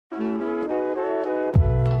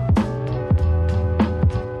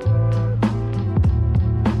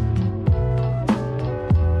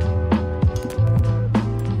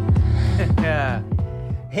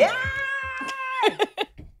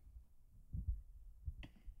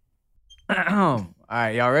All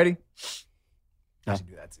right, y'all ready? I should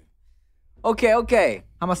do that too. Okay.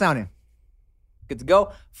 How am I sounding? Good to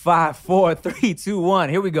go? 5, 4, 3, 2, 1.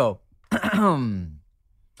 Here we go.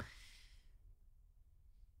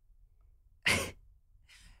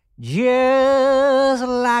 Just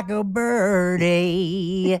like a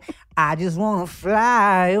birdie, I just want to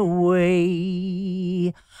fly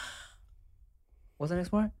away. What's the next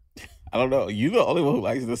part? I don't know. You the only one who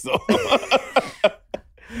likes this song.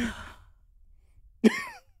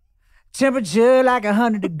 Temperature like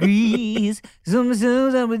 100 degrees. Zoom, with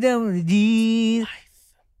these.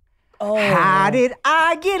 Oh. How did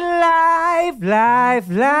I get live?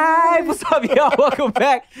 What's up, y'all? Welcome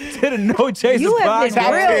back to the No Chasers You have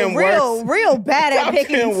podcast. been real bad at Top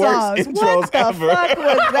picking 10 worst songs. What the intros ever. fuck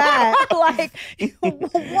was that? Like,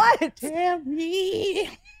 what? Tell me.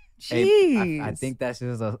 Hey, Jeez. I think that's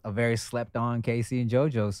just a very slept on Casey and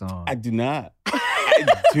JoJo song. I do not.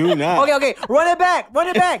 I do not. Okay. Run it back.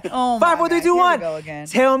 Oh my 5, 4, 3, God. 2, Here we 1. go again.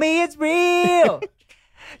 Tell me it's real.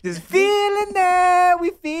 This feeling that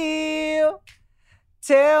we feel.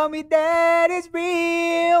 Tell me that it's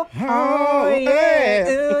real. Oh,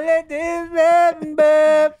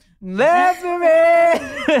 Left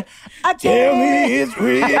forever. I Tell me it's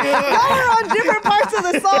real. Y'all are on different parts of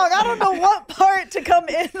the song. I don't know what part to come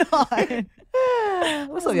in on.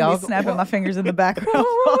 What's up, y'all? Me snapping my fingers in the background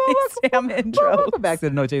for all these damn intros. Welcome back to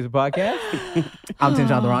the No Chaser podcast. I'm Tim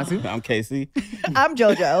John Duransu. I'm Casey. I'm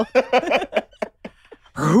JoJo.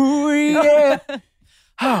 Ooh, yeah.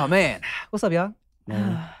 Oh man, what's up, y'all?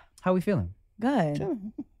 Man, How we feeling? Good.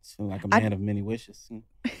 seem like a man of many wishes.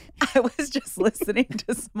 I was just listening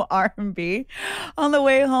to some R&B on the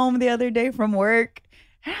way home the other day from work.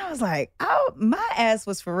 And I was like, oh, my ass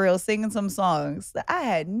was for real singing some songs that I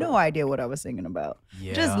had no idea what I was singing about.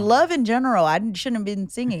 Yeah. Just love in general. I shouldn't have been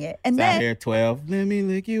singing it. And It's out then here 12. Let me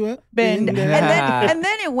lick you up. bend. in And that-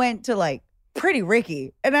 then it went to like Pretty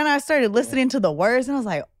Ricky. And then I started listening to the words and I was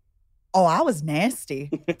like, oh, I was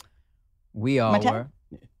nasty. We all My time?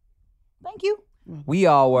 were. Thank you. We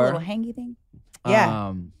all were. Little hangy thing.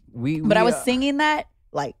 Yeah. But I was singing that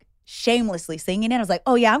like shamelessly singing it. I was like,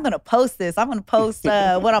 oh yeah, I'm gonna post this. I'm gonna post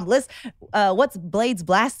what I'm what's Blades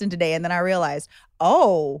blasting today. And then I realized,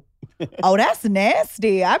 oh, that's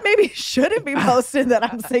nasty. I maybe shouldn't be posting that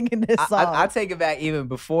I'm singing this song. I take it back even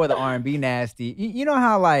before the R&B nasty. You know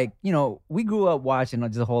how we grew up watching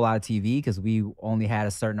just a whole lot of TV because we only had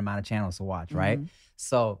a certain amount of channels to watch, right? Mhm.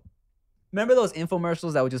 So remember those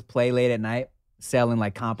infomercials that would just play late at night selling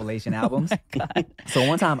like compilation albums? Oh my God. So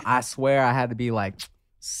one time I swear I had to be like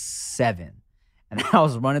 7 and I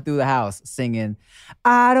was running through the house singing,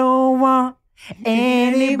 I don't want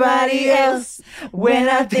anybody else. When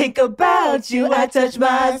I think about you, I touch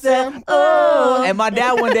myself. Oh. And my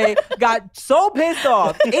dad one day got so pissed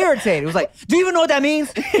off, irritated. He was like, do you even know what that means?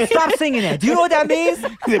 Stop singing that. Do you know what that means?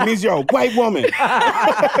 It means you're a white woman. And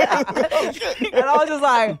I was just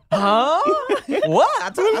like, huh? What? I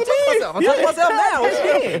touched myself now. What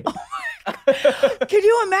you mean? Can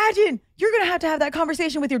you imagine? You're gonna have that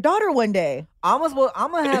conversation with your daughter one day. I'm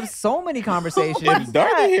gonna have so many conversations. If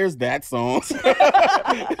Dorothy hears that song,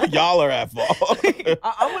 y'all are at fault.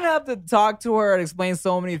 I'm gonna have to talk to her and explain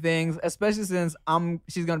so many things, especially since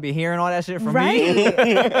she's gonna be hearing all that shit from me.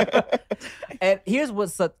 And here's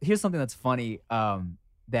something that's funny.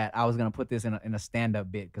 That I was gonna put this in a stand-up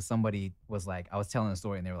bit because somebody was like, I was telling a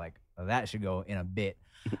story and they were like, oh, that should go in a bit.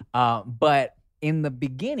 But in the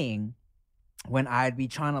beginning, when I'd be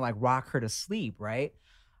trying to like rock her to sleep, right?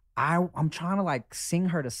 I'm trying to like sing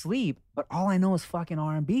her to sleep, but all I know is fucking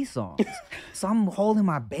R&B songs. So I'm holding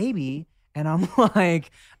my baby and I'm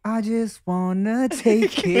like, I just wanna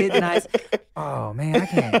take it nice. Oh man, I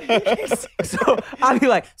can't. So I'll be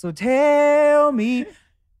like, so tell me,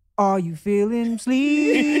 are you feeling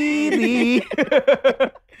sleepy?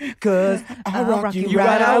 Cause I'll rock you right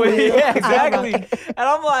right out with away. it. Yeah, exactly. And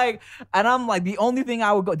I'm like, the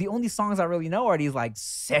only songs I really know are these like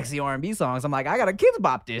sexy R&B songs. I'm like, I gotta kids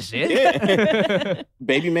bop this shit. Yeah.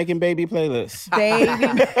 Baby making baby playlist.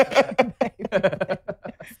 Baby.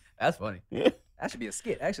 That's funny. Yeah. That should be a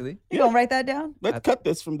skit, actually. You gonna write that down? Let's cut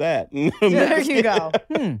this from that. There you go.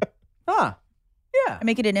 Huh. Yeah.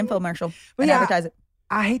 Make it an infomercial But and yeah, advertise it.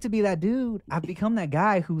 I hate to be that dude. I've become that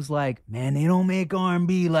guy who's like, man, they don't make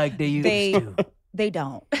R&B like they used to. They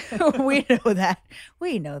don't. We know that.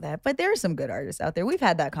 We know that. But there are some good artists out there. We've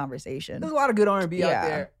had that conversation. There's a lot of good R&B out Yeah.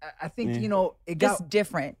 there. I think, Yeah. it got Just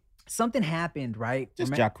different. something happened, right?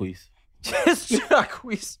 Just Remember- Jacquees. Just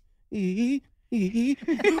Jacquees.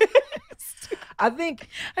 I think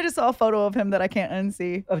I just saw a photo of him that I can't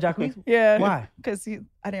unsee. of Jacquees. Yeah. Why? Because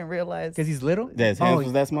I didn't realize. Because he's little. Oh, His hands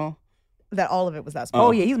was that small? that all of it was that small.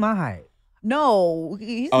 Oh yeah, he's my height. No,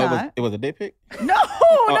 he's not. It was a dick pic? No.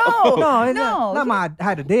 Not my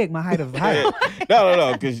height of dick, my height of height.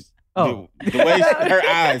 No, because the way her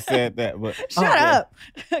eyes said that. But Shut up.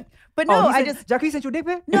 But no, Jackie sent you a dick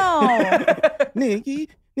pic? No. Nikki.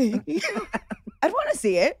 I'd want to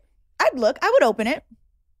see it. I'd look. I would open it.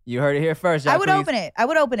 You heard it here first, Jackie. I would open it. I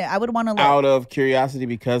would want to look. Out of curiosity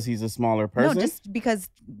because he's a smaller person? No, just because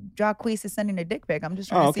Jacquees is sending a dick pic. I'm just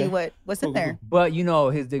trying to see what's in there. But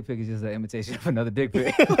his dick pic is just an imitation of another dick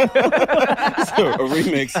pic. So, a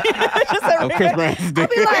remix of Chris Brown's dick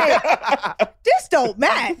pic. I'll be like, this don't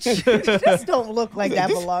match. This don't look like that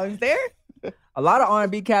belongs there. A lot of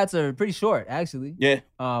R&B cats are pretty short, actually. Yeah.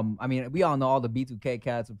 I mean, we all know all the B2K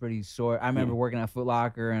cats are pretty short. I remember working at Foot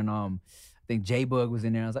Locker, and I think J-Bug was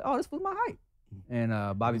in there. I was like, oh, this was my height.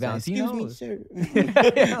 And Bobby Valentino. Excuse me,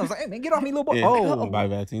 I was like, hey, man, get off me, little boy. Yeah. Oh. Bobby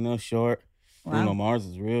Valentino, short. Wow. Bruno Mars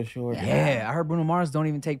is real short. Yeah, I heard Bruno Mars don't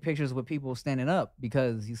even take pictures with people standing up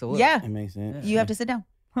because he's so little. Yeah. That makes sense. You have to sit down.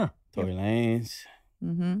 Huh. Tory Lanez.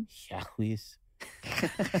 Mm-hmm. Jacquees.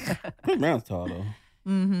 Chris Brown's tall, though.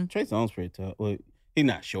 Mm-hmm. Trey Songz pretty tall. Well, he's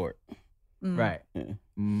not short. Mm-hmm. Right. Yeah.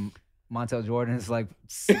 Montel Jordan is like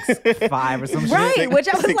 6'5" or some shit. Right, which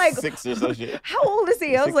I was like, 6'6" or some shit. How old is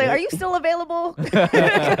he? I was like, are you still available?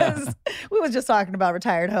 Because we was just talking about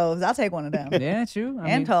retired hoes. I'll take one of them. Yeah, true. I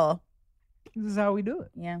And mean, tall. This is how we do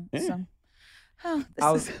it. Yeah. Yeah. So,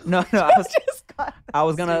 I was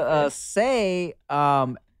gonna say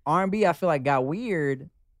R&B. I feel like got weird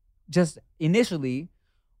just initially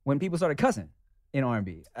when people started cussing in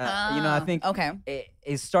R&B. I think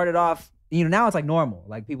it started off. Now it's like normal.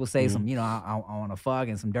 Like people say some, I want to fuck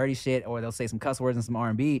and some dirty shit, or they'll say some cuss words and some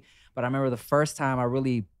R&B. But I remember the first time I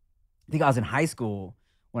think I was in high school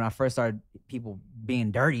when I first started people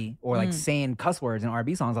being dirty or like saying cuss words in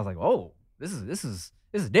R&B songs. I was like, oh, this is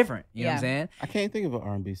different. You know what I'm saying? I can't think of an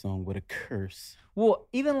R&B song with a curse. Well,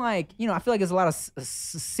 even like, I feel like there's a lot of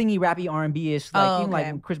singy, rappy R&B-ish. Like, like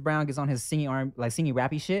when Chris Brown gets on his singy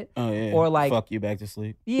rappy shit. Oh, yeah. Or like, fuck you back to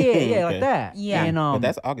sleep. Yeah, okay. Like that. Yeah. And, but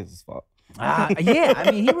that's August's fault. Yeah,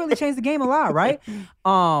 I mean, he really changed the game a lot, right?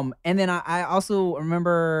 And then I also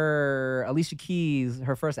remember Alicia Keys,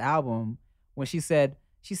 her first album, when she said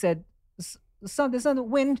something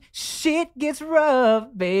when shit gets rough,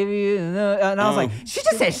 baby. And I was like, she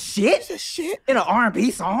just said shit? She said shit? In an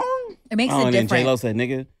R&B song? It makes it and different. Then J-Lo said,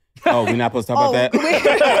 nigga. Oh, we're not supposed to talk about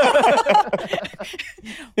that?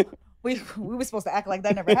 we were supposed to act like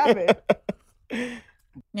that never happened.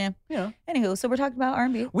 Yeah. Anywho, so we're talking about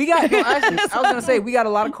R&B. We got, actually, I was gonna say we got a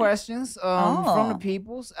lot of questions from the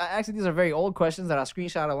peoples. Actually, these are very old questions that I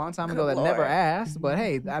screenshot a long time ago that never asked. But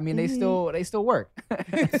hey, I mean, they still work.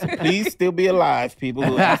 Please still be alive, people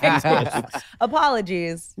who ask these questions.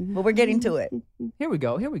 Apologies, but we're getting to it. Here we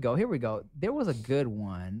go. There was a good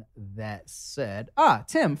one that said,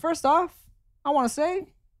 Tim, first off, I want to say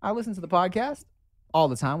I listen to the podcast all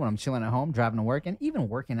the time when I'm chilling at home, driving to work, and even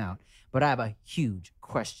working out. But I have a huge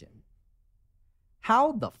question.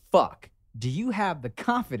 How the fuck do you have the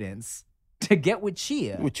confidence to get with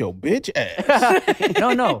Chia? With your bitch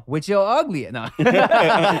ass. No, with your ugly. No.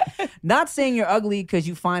 Not saying you're ugly because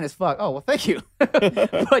you fine as fuck. Oh, well, thank you. But,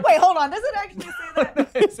 wait, hold on. Does it actually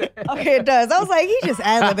say that? Okay, it does. I was like, he just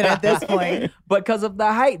ad-libbing at this point. But because of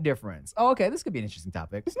the height difference. Oh, okay, this could be an interesting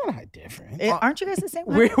topic. It's not a height difference. Aren't you guys the same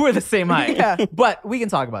height? We're the same height. Yeah. But we can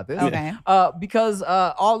talk about this. Okay. Because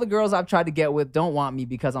all the girls I've tried to get with don't want me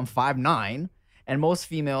because I'm 5'9", and most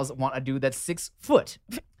females want a dude that's 6 foot.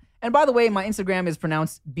 And by the way, my Instagram is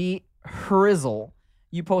pronounced B Hrizzle.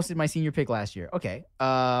 You posted my senior pic last year. Okay.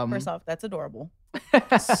 First off, that's adorable.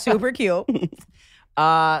 Super cute.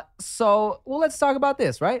 So let's talk about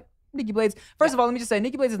this, right? Nikki Blades. First of all, let me just say,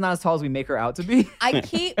 Nikki Blades is not as tall as we make her out to be.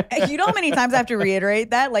 You know how many times I have to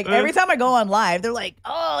reiterate that? Like every time I go on live, they're like,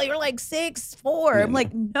 oh, you're like 6'4". Yeah. I'm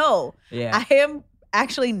like, no. Yeah. I am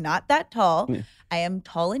actually not that tall. Yeah. I am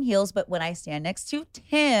tall in heels, but when I stand next to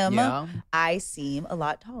Tim, I seem a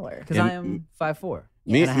lot taller. Because I am 5'4".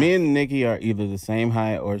 Me and Nikki are either the same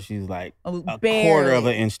height or she's like a quarter of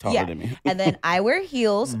an inch taller than me. And then I wear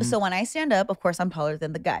heels. So when I stand up, of course, I'm taller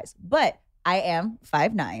than the guys. But I am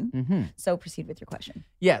 5'9". Mm-hmm. So proceed with your question.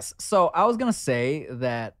 Yes. So I was going to say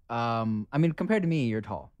that, I mean, compared to me, you're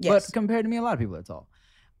tall. Yes. But compared to me, a lot of people are tall.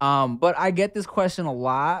 But I get this question a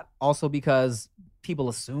lot also because people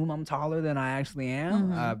assume I'm taller than I actually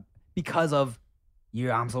am because of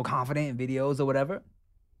I'm so confident in videos or whatever.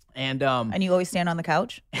 And you always stand on the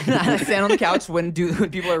couch? I stand on the couch when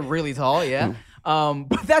people are really tall, yeah.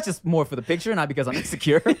 But that's just more for the picture, not because I'm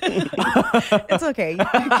insecure. It's okay.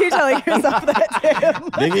 Keep telling yourself that,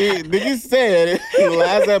 Tim. Nikki said in the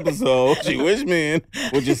last episode, she wished men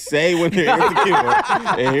would just say when they're insecure.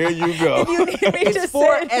 And here you go. If you need me It's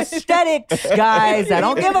for aesthetics, guys. I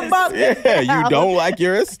don't give a fuck. Yeah, you don't like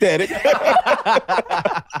your aesthetic.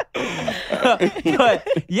 But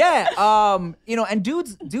yeah, and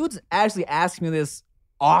dudes actually ask me this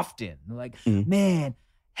often. They're like, man,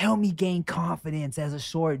 help me gain confidence as a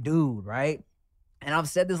short dude, right? And I've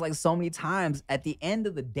said this like so many times. At the end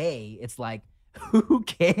of the day, it's like, who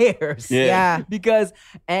cares? Yeah. Because,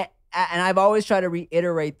 and I've always tried to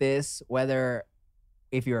reiterate this, whether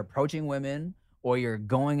if you're approaching women or you're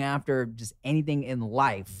going after just anything in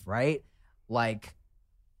life, right? Like,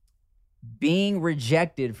 being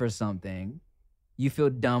rejected for something, you feel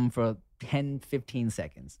dumb for 10, 15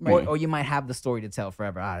 seconds. Right. Or you might have the story to tell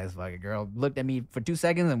forever. This fucking girl looked at me for 2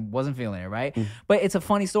 seconds and wasn't feeling it, right? But it's a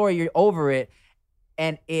funny story. You're over it.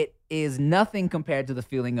 And it is nothing compared to the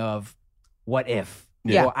feeling of what if?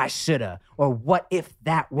 Yeah. Or I shoulda. Or what if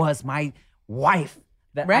that was my wife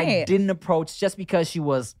that I didn't approach just because she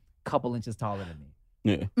was a couple inches taller than me?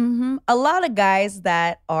 Yeah. A lot of guys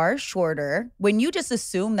that are shorter, when you just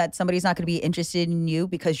assume that somebody's not going to be interested in you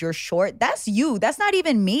because you're short, that's you. That's not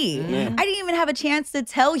even me. I didn't even have a chance to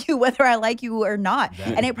tell you whether I like you or not.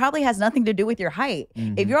 Exactly. And it probably has nothing to do with your height.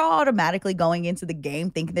 If you're automatically going into the game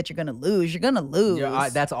thinking that you're going to lose, you're going to lose. You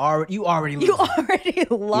already lose. You already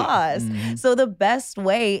lost. So the best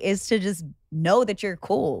way is to just know that you're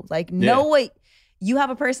cool. Like, know what you have,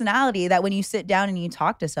 a personality that when you sit down and you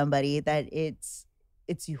talk to somebody, that it's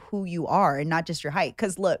who you are and not just your height.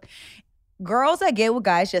 Because look, girls that get with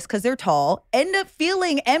guys just because they're tall end up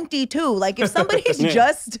feeling empty too. Like, if somebody's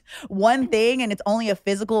just one thing and it's only a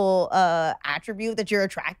physical attribute that you're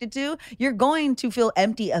attracted to, you're going to feel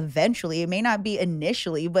empty eventually. It may not be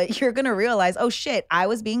initially, but you're going to realize, oh shit, I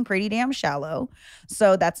was being pretty damn shallow.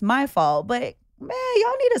 So that's my fault. But man,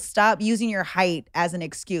 y'all need to stop using your height as an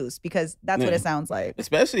excuse, because that's what it sounds like.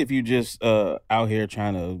 Especially if you just out here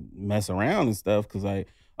trying to mess around and stuff. Because like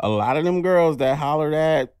a lot of them girls that hollered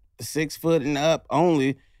at 6 foot and up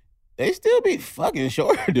only, they still be fucking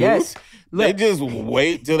short dudes. Yes. Look, they just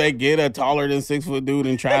wait till they get a taller than 6 foot dude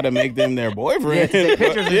and try to make them their boyfriend.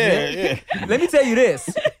 Yeah. Let me tell you this.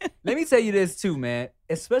 Let me tell you this too, man.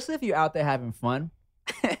 Especially if you're out there having fun.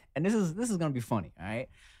 And this is gonna be funny, all right?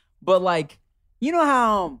 But like, you know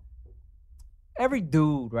how every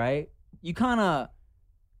dude, right? You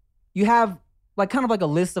have like kind of like a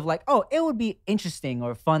list of like, oh, it would be interesting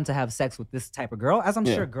or fun to have sex with this type of girl. As I'm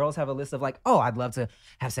sure girls have a list of like, oh, I'd love to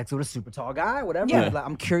have sex with a super tall guy, whatever. Yeah. Like,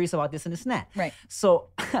 I'm curious about this and this and that. Right. So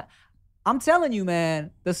I'm telling you, man,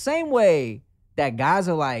 the same way that guys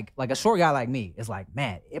are like a short guy like me is like,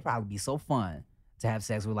 man, it'd probably be so fun to have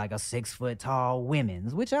sex with like a 6 foot tall women,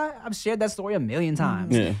 which I've shared that story a million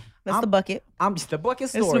times. Yeah. That's the bucket. I'm just the bucket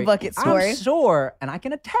story. It's the bucket story. I'm sure, and I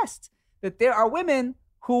can attest that there are women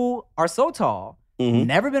who are so tall,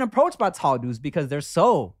 never been approached by tall dudes because they're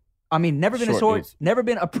never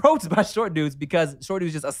been approached by short dudes because short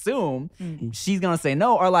dudes just assume she's gonna say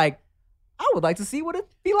no, or like, I would like to see what it'd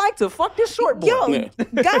be like to fuck this short boy. Yo,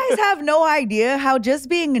 guys have no idea how just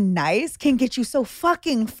being nice can get you so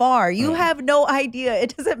fucking far. You have no idea.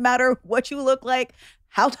 It doesn't matter what you look like,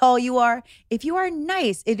 how tall you are. If you are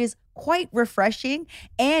nice, it is quite refreshing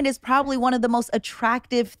and is probably one of the most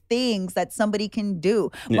attractive things that somebody can do.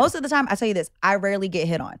 Most of the time, I tell you this, I rarely get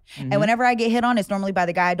hit on. And whenever I get hit on, it's normally by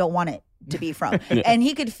the guy I don't want it to be from. And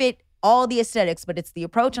he could fit all the aesthetics, but it's the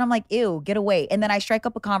approach. And I'm like, ew, get away. And then I strike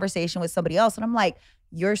up a conversation with somebody else and I'm like,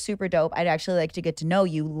 you're super dope. I'd actually like to get to know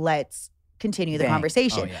you. Let's continue the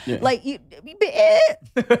conversation. Oh, yeah. Like,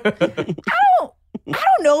 I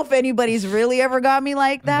don't know if anybody's really ever got me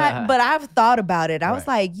like that, but I've thought about it. I was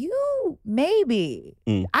like, maybe.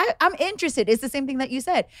 I'm interested. It's the same thing that you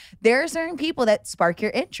said. There are certain people that spark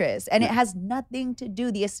your interest and it has nothing to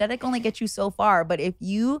do. The aesthetic only gets you so far. But if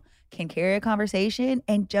you can carry a conversation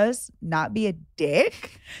and just not be a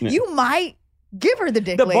dick, you might give her the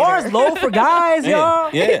dick later. The bar's low for guys, y'all.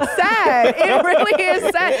 Yeah. It's sad. It really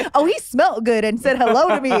is sad. Oh, he smelled good and said hello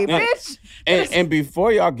to me, bitch. And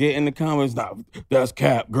before y'all get in the comments, that's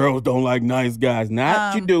cap. Girls don't like nice guys.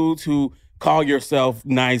 Not you dudes who call yourself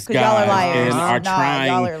nice guys y'all are liars. And are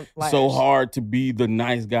trying are so hard to be the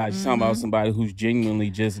nice guys. You're talking about somebody who's genuinely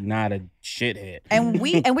just not a shithead. And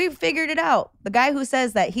we figured it out. The guy who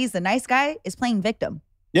says that he's the nice guy is playing victim.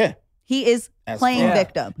 Yeah. He is playing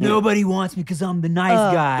victim. Nobody wants me because I'm the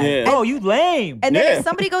nice guy. Yeah. Oh, you lame. And then if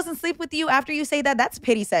somebody goes and sleep with you after you say that, that's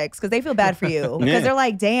pity sex because they feel bad for you. Because they're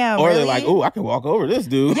like, damn, or really? they're like, oh, I can walk over this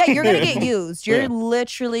dude. Yeah, you're going to get used. You're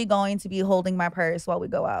literally going to be holding my purse while we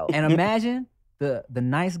go out. And imagine the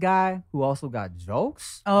nice guy who also got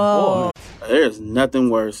jokes. Oh. There's nothing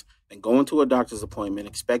worse than going to a doctor's appointment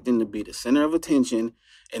expecting to be the center of attention,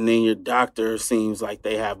 and then your doctor seems like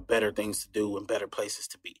they have better things to do and better places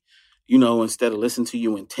to be. You know, instead of listening to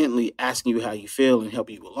you intently, asking you how you feel and help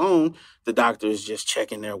you along, the doctor is just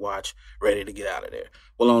checking their watch, ready to get out of there.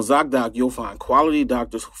 Well, on ZocDoc, you'll find quality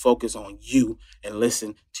doctors who focus on you and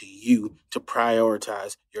listen to you to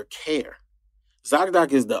prioritize your care.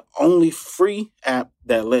 ZocDoc is the only free app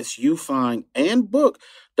that lets you find and book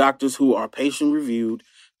doctors who are patient-reviewed,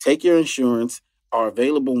 take your insurance, are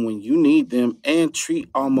available when you need them, and treat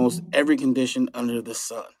almost every condition under the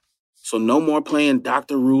sun. So no more playing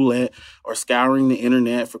doctor roulette or scouring the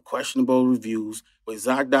internet for questionable reviews. With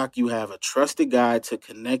ZocDoc, you have a trusted guide to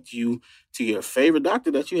connect you to your favorite doctor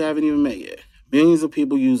that you haven't even met yet. Millions of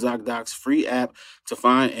people use ZocDoc's free app to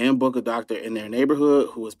find and book a doctor in their neighborhood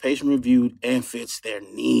who is patient-reviewed and fits their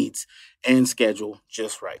needs and schedule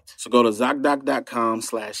just right. So go to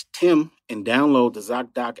ZocDoc.com/Tim and download the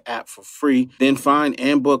ZocDoc app for free. Then find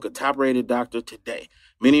and book a top-rated doctor today.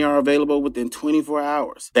 Many are available within 24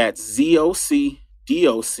 hours. That's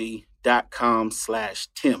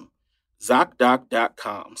ZocDoc.com/Tim.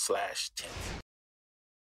 ZocDoc.com/Tim.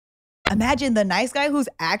 Imagine the nice guy who's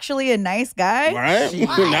actually a nice guy. Right?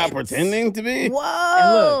 Not pretending to be.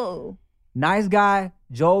 Whoa. Nice guy,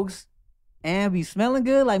 jokes, and be smelling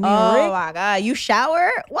good like me and Rick. Oh my God. You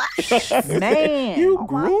shower? What? Man. You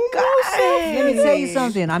groom yourself. Let me tell you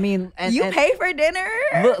something. I mean, you pay for dinner?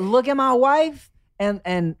 Look at my wife and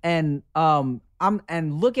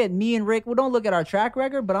look at me and Rick. Well, don't look at our track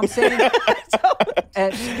record, but I'm saying well,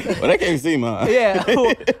 they can't see mine. Yeah.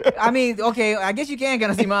 I mean, okay, I guess you can kind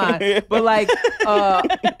of see mine. But like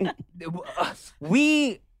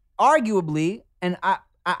we arguably, and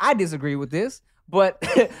I disagree with this, but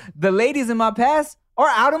the ladies in my past are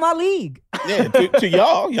out of my league. Yeah, to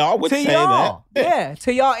y'all would say that. Yeah,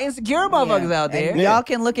 to y'all insecure motherfuckers out there. And y'all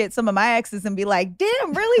can look at some of my exes and be like,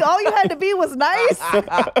 damn, really? All you had to be was nice?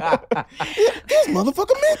 This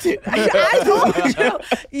motherfucker meant it. I told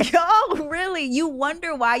you. Y'all really, you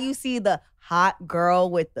wonder why you see the hot girl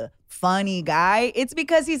with the funny guy. It's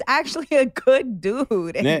because he's actually a good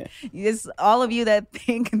dude. And it's all of you that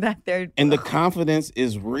think that they're... And the confidence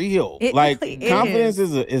is real. It like, really confidence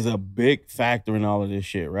is a big factor in all of this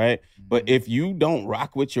shit, right? But if you don't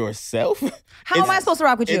rock with yourself... How am I supposed to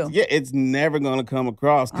rock with you? It's never going to come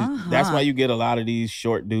across. That's why you get a lot of these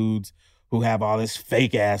short dudes who have all this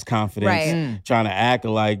fake-ass confidence, trying to act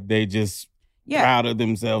like they just proud of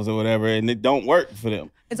themselves or whatever, and it don't work for them.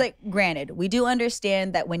 It's like, granted, we do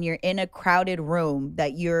understand that when you're in a crowded room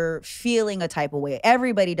that you're feeling a type of way.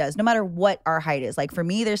 Everybody does, no matter what our height is. Like for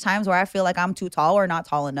me, there's times where I feel like I'm too tall or not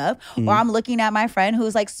tall enough. Or I'm looking at my friend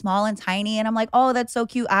who's like small and tiny and I'm like, oh, that's so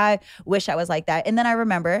cute. I wish I was like that. And then I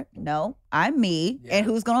remember, no, I'm me. And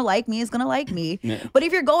who's going to like me is going to like me. But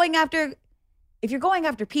if you're going after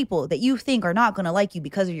people that you think are not going to like you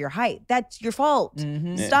because of your height, that's your fault.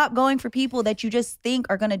 Stop going for people that you just think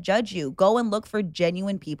are going to judge you. Go and look for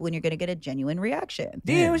genuine people and you're going to get a genuine reaction.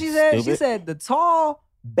 Do you hear what she said? Stupid. She said the tall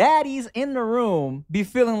baddies in the room be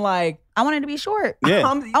feeling like, I wanted to be short. Yeah.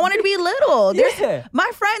 I wanted to be little.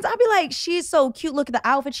 My friends, I'll be like, she's so cute. Look at the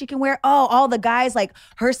outfit she can wear. Oh, all the guys, like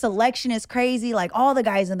her selection is crazy. Like all the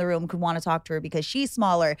guys in the room could want to talk to her because she's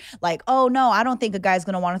smaller. Like, oh no, I don't think a guy's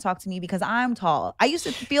going to want to talk to me because I'm tall. I used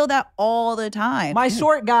to feel that all the time. My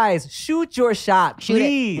short guys, shoot your shot,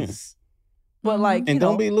 please. But like, and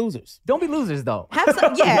don't be losers. Don't be losers though. Have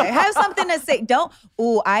something to say.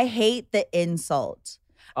 I hate the insult.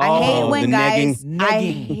 I hate when guys, negging. I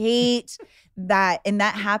hate that. And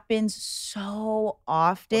that happens so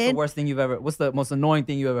often. What's the worst thing what's the most annoying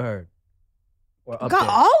thing you ever heard? God,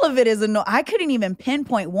 all of it is annoying. I couldn't even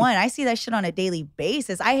pinpoint one. I see that shit on a daily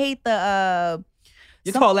basis. I hate the,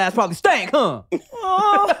 your tall ass probably stank, huh?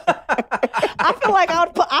 I feel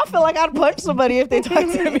like I'd punch somebody if they talk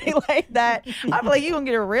to me like that. I feel like you're gonna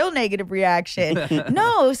get a real negative reaction.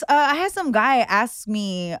 No, I had some guy ask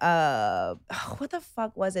me, what the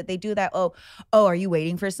fuck was it? They do that. Oh, are you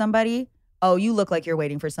waiting for somebody? Oh, you look like you're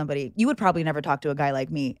waiting for somebody. You would probably never talk to a guy like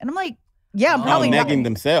me. And I'm like, yeah, I'm probably negging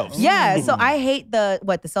themselves. Yeah, so I hate the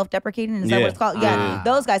self-deprecating, is that what it's called? Yeah,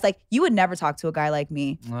 those guys, like, you would never talk to a guy like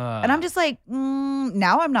me. And I'm just like,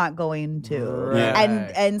 now I'm not going to.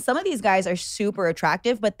 Right. And some of these guys are super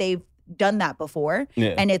attractive, but they've done that before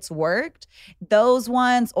and it's worked. Those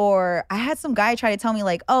ones, or I had some guy try to tell me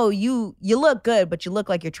like, oh, you look good, but you look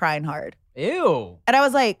like you're trying hard. Ew. And I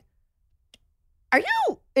was like, are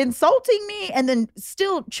you insulting me and then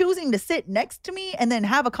still choosing to sit next to me and then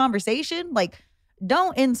have a conversation? Like,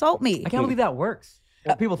 don't insult me. I can't believe that works.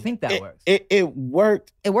 People think that works. It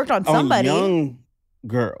worked. It worked on somebody. Young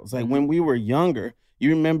girls. Like when we were younger, you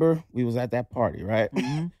remember we was at that party, right?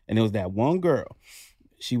 Mm-hmm. And it was that one girl.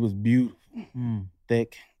 She was beautiful,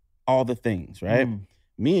 thick, all the things, right?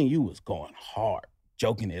 Me and you was going hard,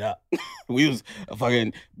 joking it up. We was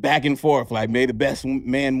fucking back and forth, like may the best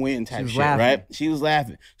man win type shit, right? She was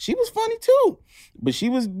laughing. She was funny too, but she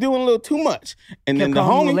was doing a little too much. And then the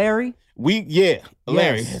homie, Larry.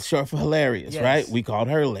 Larry, short for hilarious, right? We called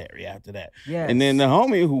her Larry after that. And then the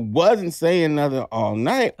homie who wasn't saying nothing all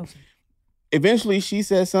night, eventually she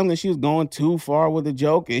said something. She was going too far with the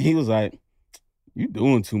joke, and he was like, "You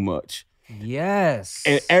doing too much." Yes.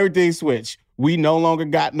 And everything switched. We no longer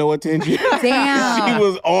got no attention. Damn. She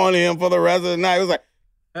was on him for the rest of the night. It was like,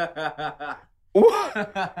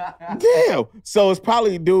 damn. So it's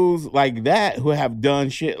probably dudes like that who have done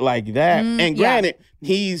shit like that. And granted,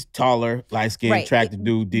 he's taller, light-skinned, attractive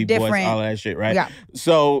dude, deep voice, all that shit, right? Yeah.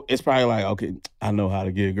 So it's probably like, okay, I know how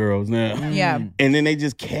to get girls now. Yeah. And then they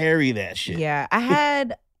just carry that shit. Yeah.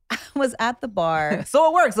 I was at the bar. So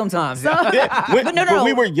it works sometimes. So, but no.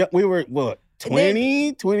 We were what?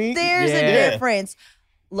 20? There's a difference.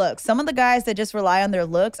 Look, some of the guys that just rely on their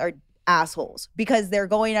looks are assholes because they're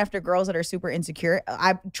going after girls that are super insecure.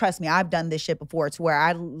 Trust me, I've done this shit before to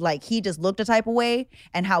where he just looked a type of way,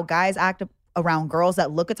 and how guys act around girls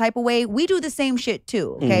that look a type of way. We do the same shit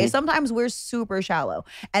too, okay? Sometimes we're super shallow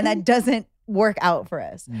and that doesn't work out for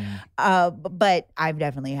us. But I've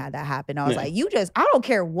definitely had that happen. I was like, I don't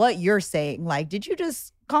care what you're saying. Like, did you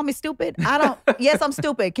just call me stupid? Yes, I'm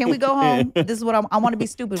stupid. Can we go home? This is what I want to be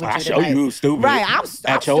stupid with you tonight. I'll show you stupid. Right, I'm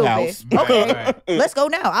at your stupid. house. Okay, Right. Let's go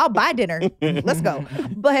now. I'll buy dinner. Let's go.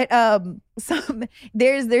 But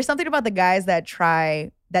there's something about the guys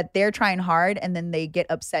that they're trying hard and then they get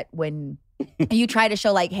upset when you try to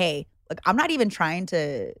show like, hey, look, I'm not even trying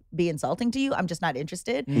to be insulting to you. I'm just not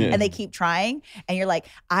interested. And they keep trying. And you're like,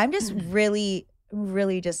 I'm just really,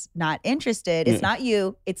 really just not interested. It's not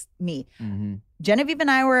you. It's me. Genevieve and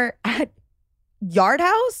I were at Yard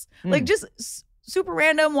House, like just super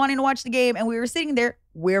random, wanting to watch the game. And we were sitting there.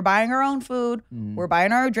 We're buying our own food. We're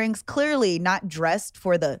buying our drinks. Clearly not dressed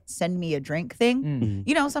for the send me a drink thing.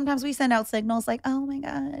 You know, sometimes we send out signals like, oh my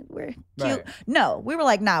God, we're cute. Right. No, we were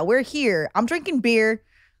like, nah, we're here. I'm drinking beer.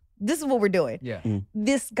 This is what we're doing. Yeah.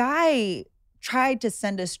 This guy tried to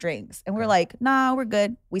send us drinks and we're like, nah, we're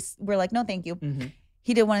good. We're like, no, thank you.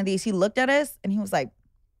 He did one of these. He looked at us and he was like,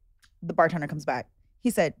 the bartender comes back. He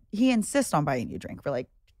said, he insists on buying you a drink. We're like,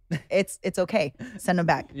 it's okay. Send him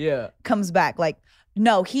back. Yeah. Comes back like,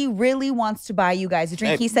 no, he really wants to buy you guys a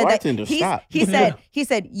drink. Hey, he said bartender, that stop. he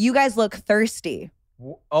said, you guys look thirsty.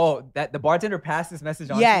 Oh, that the bartender passed this message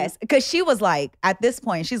on. Yes, because she was like, at this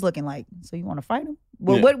point, she's looking like, so you want to fight him?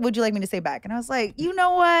 Well, what would you like me to say back? And I was like, you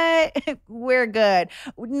know what? We're good.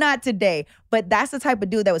 Not today. But that's the type of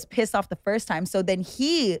dude that was pissed off the first time. So then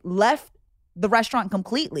he left the restaurant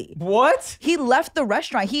completely. What? He left the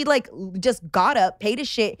restaurant. He like just got up, paid his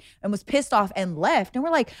shit, and was pissed off and left. And we're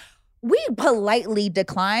like, we politely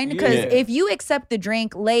declined because if you accept the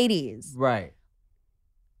drink, ladies, right,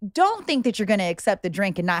 don't think that you're going to accept the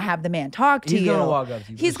drink and not have the man talk to you. He's going to walk up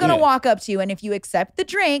to you. He's going to walk up to you. And if you accept the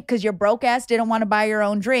drink, because your broke ass didn't want to buy your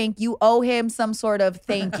own drink, you owe him some sort of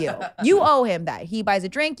thank you. You owe him that. He buys a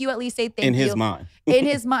drink, you at least say thank you. In his mind. In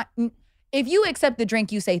his mind. If you accept the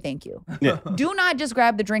drink, you say thank you. Yeah. Do not just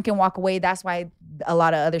grab the drink and walk away. That's why a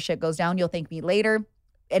lot of other shit goes down. You'll thank me later.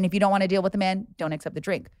 And if you don't want to deal with the man, don't accept the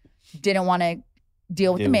drink. Didn't want to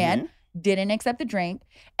deal with the man. Didn't accept the drink,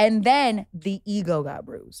 and then the ego got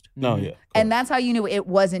bruised. No, yeah. And that's how you knew it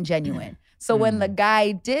wasn't genuine. So when the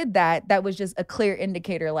guy did that, that was just a clear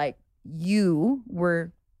indicator like you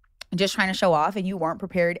were just trying to show off and you weren't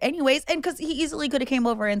prepared anyways. And because he easily could have came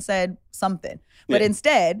over and said something. But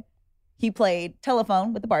instead, he played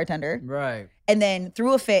telephone with the bartender. Right. And then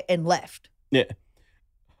threw a fit and left. Yeah.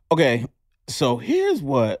 Okay, so here's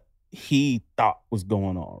what he thought was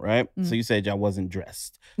going on, right? So you said y'all wasn't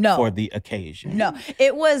dressed for the occasion. No,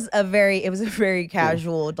 it was a very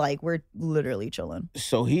casual, like we're literally chilling.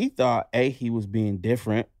 So he thought, he was being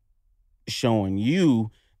different, showing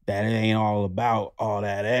you that it ain't all about all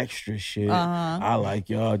that extra shit. I like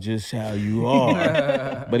y'all just how you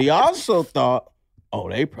are. But he also thought oh,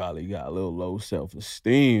 they probably got a little low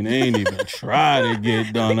self-esteem. They ain't even try to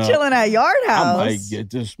get done up. Chilling at Yard House. I might get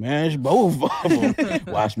to smash both of them.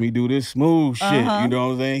 Watch me do this smooth shit. You know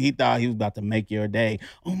what I'm saying? He thought he was about to make your day.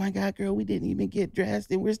 Oh my God, girl, we didn't even get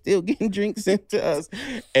dressed and we're still getting drinks sent to us.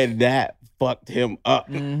 And that fucked him up.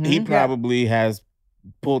 He probably has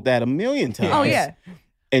pulled that a million times. Oh, yeah.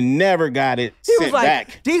 And never got it sent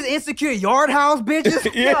back. These insecure Yard House bitches,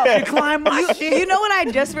 they climb my shit. You know what I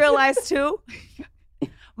just realized too?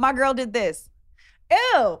 My girl did this.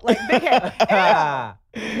 Ew, like big hair.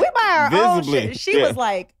 Ew. We buy our own shit. She was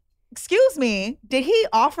like, excuse me, did he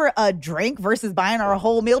offer a drink versus buying our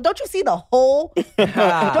whole meal? Don't you see the whole,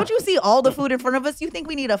 don't you see all the food in front of us? You think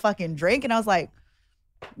we need a fucking drink? And I was like,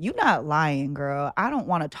 you not lying, girl. I don't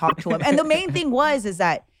want to talk to him. And the main thing is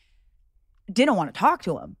that didn't want to talk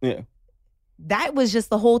to him. Yeah. That was just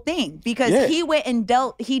the whole thing because he went and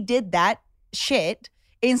he did that shit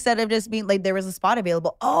instead of just being like, there was a spot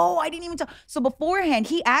available. Oh, I didn't even tell. So beforehand,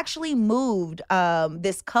 he actually moved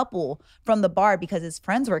this couple from the bar because his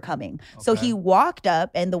friends were coming. Okay. So he walked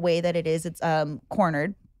up, and the way that it is, it's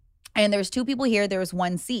cornered. And there's two people here. There was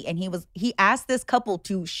one seat. And he asked this couple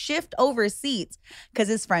to shift over seats because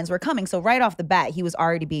his friends were coming. So right off the bat, he was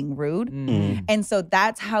already being rude. And so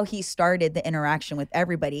that's how he started the interaction with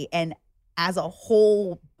everybody. And as a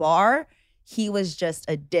whole bar, he was just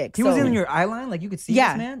a dick. He was in your eye line? Like you could see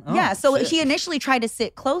this man? Oh, yeah. So he initially tried to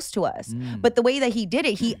sit close to us. But the way that he did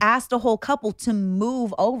it, he asked a whole couple to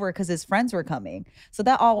move over because his friends were coming. So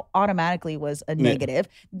that all automatically was a negative.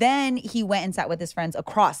 Then he went and sat with his friends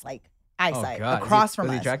across, like eyesight, across from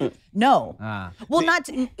us. No. Well,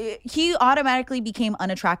 he automatically became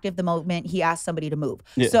unattractive the moment he asked somebody to move.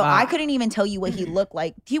 So I couldn't even tell you what he looked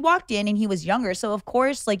like. He walked in and he was younger. So of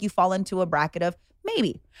course, like you fall into a bracket of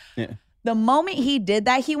maybe. Yeah. The moment he did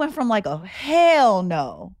that, he went from like a hell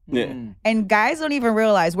no. Yeah. And guys don't even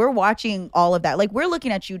realize we're watching all of that. Like we're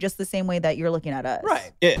looking at you just the same way that you're looking at us.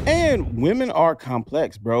 Right. Yeah. And women are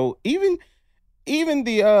complex, bro. Even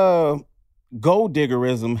the gold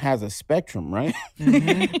diggerism has a spectrum, right?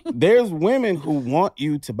 There's women who want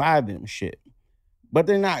you to buy them shit. But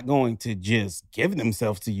they're not going to just give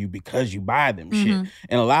themselves to you because you buy them shit.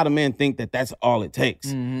 And a lot of men think that that's all it takes.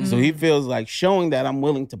 So he feels like showing that I'm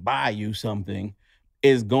willing to buy you something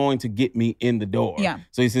is going to get me in the door. Yeah.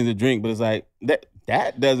 So he sends a drink, but it's like,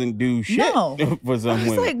 that doesn't do shit for some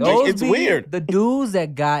women. Like, it's weird. The dudes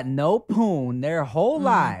that got no poon their whole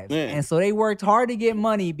lives. And so they worked hard to get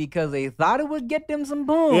money because they thought it would get them some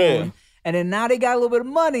poon. Yeah. And then now they got a little bit of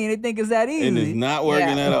money and they think it's that easy. And it's not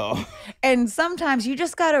working at all. And sometimes you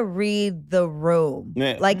just got to read the room.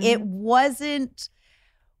 Yeah. Like it wasn't,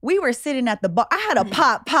 we were sitting at the bar. I had a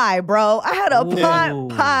pot pie, bro. I had a pot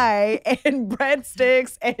pie and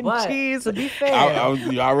breadsticks and cheese. To be fair. I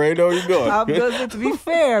already know where you're going. To be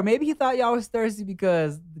fair, maybe he thought y'all was thirsty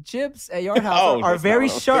because the chips at your house are very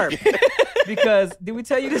sharp. Because, did we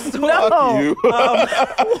tell you this story? No.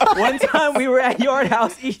 One time we were at Yard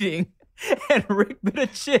House eating. And Rick bit a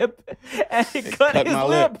chip and he cut his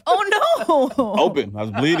lip. Oh no! Open. I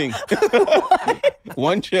was bleeding.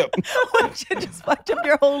 One chip. One chip just fucked up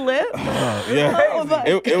your whole lip. Yeah. Oh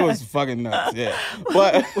it was fucking nuts. Yeah.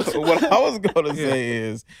 But what I was gonna say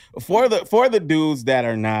is for the dudes that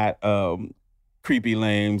are not creepy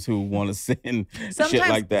lames who want to send shit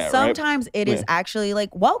like that. Sometimes it is actually like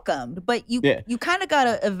welcomed, but you kind of got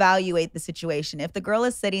to evaluate the situation. If the girl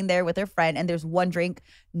is sitting there with her friend and there's one drink,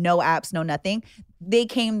 no apps, no nothing, they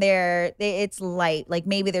came there, it's light, like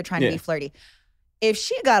maybe they're trying to be flirty. If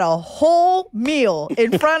she got a whole meal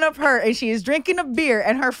in front of her and she is drinking a beer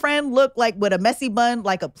and her friend looked like with a messy bun,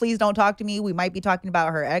 like a please don't talk to me, we might be talking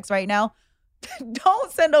about her ex right now.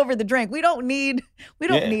 Don't send over the drink. We don't need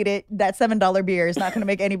it. That $7 beer is not going to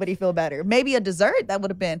make anybody feel better. Maybe a dessert, that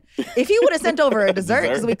would have been. If he would have sent over a dessert,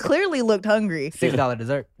 because we clearly looked hungry. $6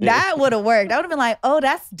 dessert. That would have worked. I would have been like, oh,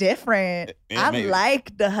 that's different. I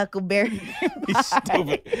like the Huckleberry.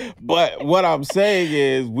 Stupid. But what I'm saying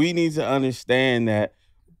is we need to understand that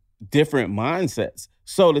different mindsets.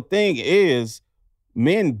 So the thing is,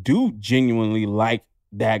 men do genuinely like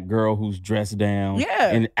that girl who's dressed down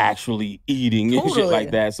and actually eating and shit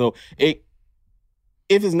like that. So if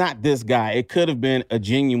it's not this guy, it could have been a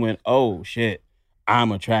genuine, oh shit,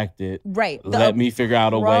 I'm attracted. Right. Let me figure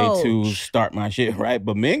out a way to start my shit, right?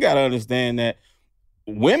 But men gotta understand that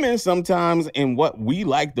women sometimes, in what we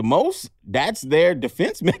like the most, that's their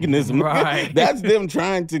defense mechanism. Right. That's them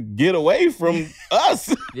trying to get away from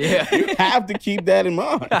us. Yeah. You have to keep that in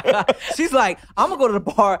mind. She's like, I'm gonna go to the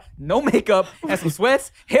bar, no makeup, and some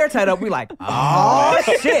sweats, hair tied up. We like, oh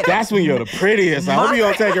shit. That's when you're the prettiest. I hope you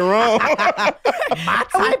don't take it wrong. My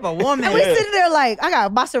type of woman. And we sitting there like, I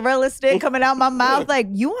got a mozzarella stick coming out my mouth. Like,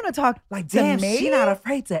 you want to talk like, damn, to me? she not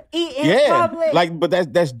afraid to eat in public. Like, but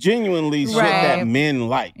that's genuinely shit that men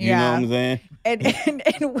like. You know what I'm saying? And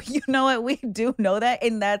you know what? We do know that.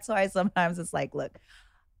 And that's why sometimes it's like, look,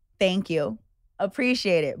 thank you.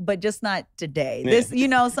 Appreciate it, but just not today. This,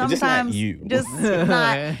 sometimes just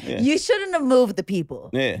not you. You shouldn't have moved the people.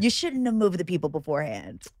 Yeah. You shouldn't have moved the people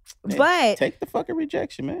beforehand. Yeah. But take the fucking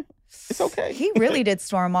rejection, man. It's okay. He really did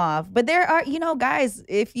storm off. But there are, guys,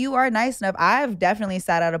 if you are nice enough, I've definitely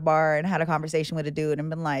sat at a bar and had a conversation with a dude and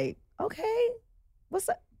been like, okay, what's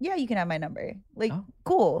up? Yeah, you can have my number. Like,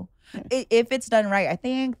 cool. If it's done right. I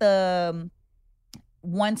think the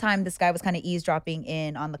one time this guy was kind of eavesdropping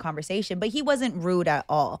in on the conversation, but he wasn't rude at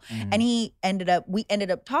all. And we ended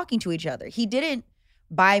up talking to each other. He didn't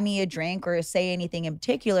buy me a drink or say anything in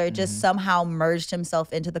particular, just somehow merged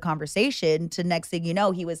himself into the conversation. To next thing you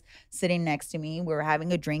know, he was sitting next to me. We were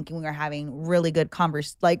having a drink and we were having really good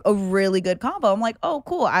a really good convo. I'm like, oh,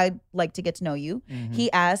 cool. I'd like to get to know you.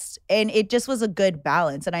 He asked, and it just was a good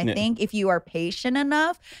balance. And I think if you are patient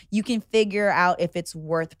enough, you can figure out if it's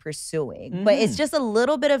worth pursuing. But it's just a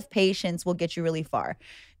little bit of patience will get you really far.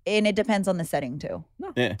 And it depends on the setting too.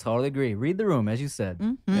 No, totally agree. Read the room, as you said.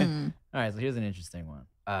 All right, so here's an interesting one.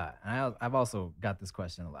 And I've also got this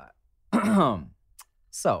question a lot.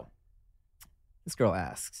 So, this girl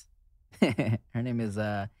asks. Her name is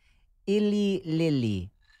Illy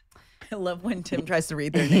Lily. I love when Tim tries to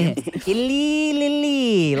read their names. Illy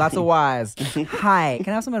Lily. Lots of Y's. Hi,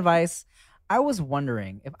 can I have some advice? I was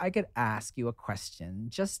wondering if I could ask you a question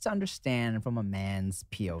just to understand from a man's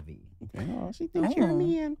POV. Oh, she thinks you're a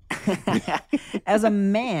man. As a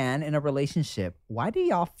man in a relationship, why do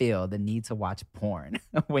y'all feel the need to watch porn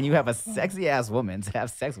when you have a sexy ass woman to have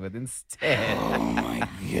sex with instead? Oh my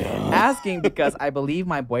God. Asking because I believe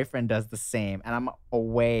my boyfriend does the same and I'm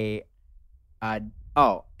away. And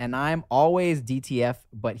I'm always DTF,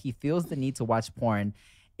 but he feels the need to watch porn.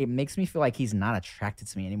 It makes me feel like he's not attracted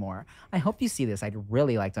to me anymore. I hope you see this. I'd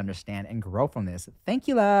really like to understand and grow from this. Thank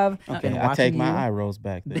you, love. Okay, I take my eye rolls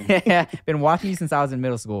back then. Been watching you since I was in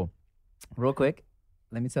middle school. Real quick,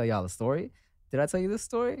 let me tell y'all the story. Did I tell you this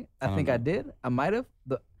story? I think I did. I might have.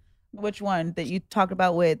 Which one that you talked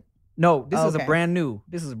about with? No, this is a brand new.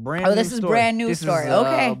 This is a brand new story. Oh, this is brand new story.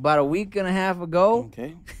 Okay. About a week and a half ago.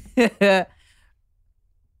 Okay.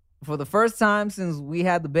 For the first time since we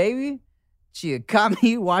had the baby, she had caught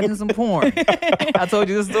me watching some porn. I told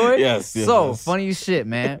you this story? Yes. So, funny as shit,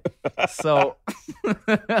 man. So,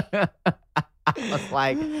 I was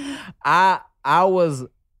like, I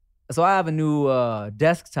have a new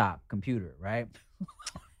desktop computer, right?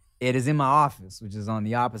 It is in my office, which is on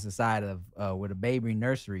the opposite side of where the baby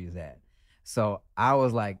nursery is at. So, I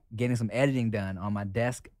was like getting some editing done on my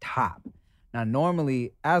desktop. Now,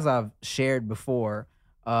 normally, as I've shared before,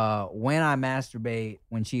 when I masturbate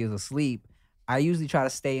when she is asleep, I usually try to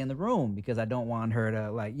stay in the room because I don't want her to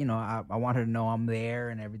I want her to know I'm there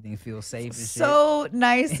and everything feels safe and shit. So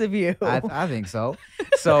nice of you. I think so.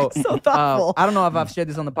 So thoughtful. I don't know if I've shared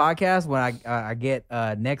this on the podcast when I get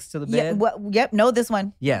next to the bed. Know this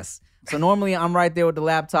one. Yes. So normally I'm right there with the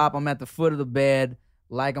laptop. I'm at the foot of the bed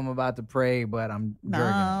like I'm about to pray, but I'm jerking,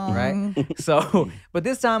 right? So, but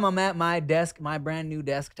this time I'm at my desk, my brand new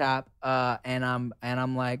desktop, and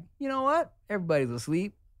I'm like, you know what? Everybody's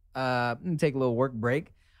asleep. Let me take a little work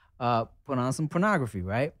break, put on some pornography,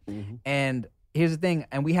 right? And here's the thing,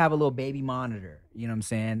 and we have a little baby monitor, you know what I'm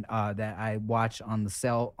saying, that I watch on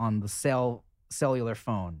the cellular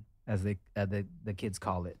phone, as the kids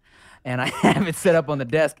call it. And I have it set up on the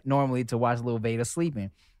desk normally to watch little Veda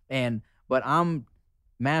sleeping. But I'm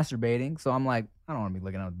masturbating, so I'm like, I don't want to be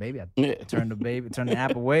looking at the baby. I turn the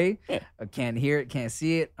app away. I can't hear it, can't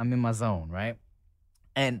see it. I'm in my zone, right?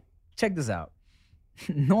 And check this out.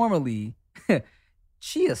 Normally,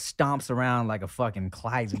 she just stomps around like a fucking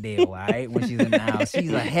Clydesdale, all right, when she's in the house.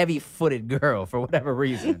 She's a heavy-footed girl for whatever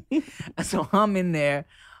reason. So I'm in there.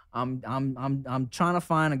 I'm trying to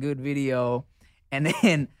find a good video, and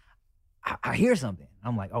then I hear something.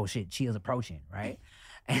 I'm like, oh shit, she is approaching, right?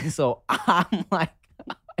 And so I'm like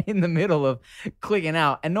in the middle of clicking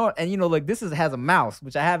out, and like this has a mouse,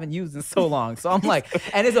 which I haven't used in so long. So I'm like,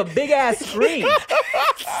 and it's a big ass screen.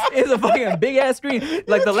 It's a fucking big ass screen.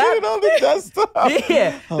 Like the laptop on the desktop.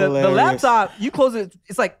 Yeah, the laptop. You close it.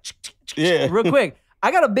 It's like real quick.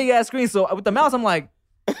 I got a big ass screen, so with the mouse, I'm like,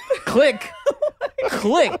 click,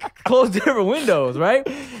 click, close different windows, right?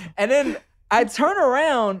 And then I turn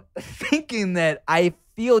around thinking that I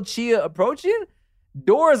feel Chia approaching.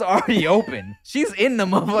 Door's already open. She's in the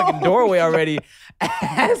motherfucking doorway already.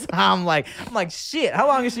 As I'm like, shit, how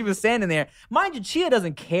long has she been standing there? Mind you, Chia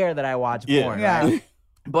doesn't care that I watch porn, right?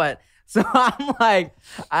 But so I'm like,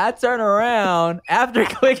 I turn around after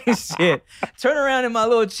clicking shit, turn around in my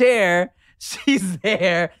little chair. She's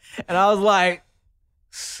there. And I was like,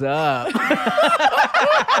 sup?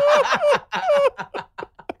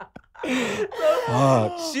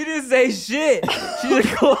 She didn't say shit. She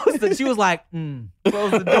just closed it. She was like,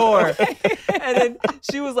 close the door. And then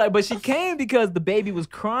she was like, but she came because the baby was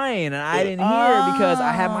crying and I didn't hear because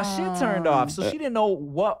I had my shit turned off. So she didn't know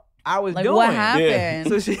what I was doing. What happened?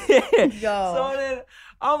 So so then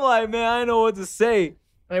I'm like, man, I didn't know what to say.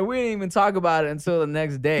 Like, we didn't even talk about it until the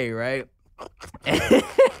next day, right? And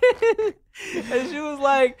she was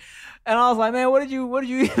like, and I was like, man, what did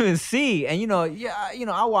you even see? And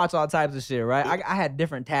I watch all types of shit, right? I had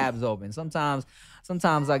different tabs open. Sometimes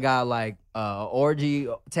I got like orgy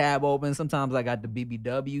tab open. Sometimes I got the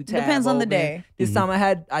BBW tab. Depends on the day. This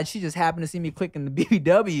time she just happened to see me clicking the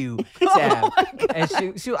BBW tab,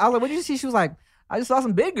 and she I was like, what did you see? She was like, I just saw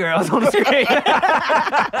some big girls on the screen.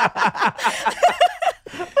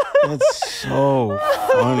 That's so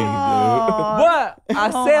funny, dude. But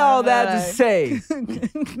I say all that to say,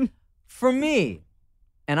 for me,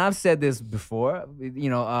 and I've said this before,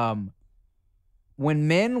 when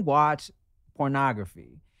men watch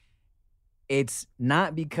pornography, it's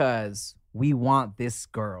not because we want this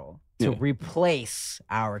girl to replace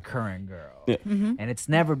our current girl. Yeah. Mm-hmm. And it's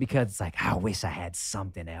never because it's like, I wish I had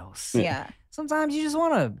something else. Yeah. Sometimes you just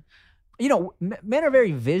want to, men are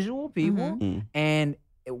very visual people. Mm-hmm. And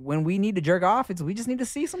when we need to jerk off, we just need to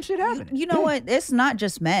see some shit happening. You know what? It's not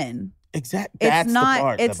just men. Exactly.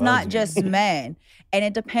 It's not just men. And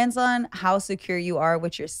it depends on how secure you are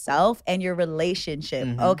with yourself and your relationship.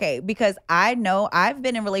 Mm-hmm. Okay. Because I know I've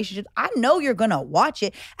been in relationships. I know you're going to watch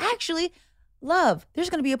it. Actually, love, there's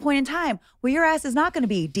going to be a point in time where your ass is not going to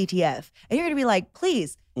be DTF. And you're going to be like,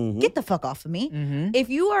 please, get the fuck off of me. Mm-hmm. If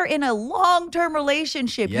you are in a long-term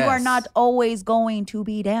relationship, you are not always going to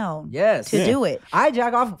be down to do it. I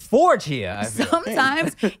jack off for Chia.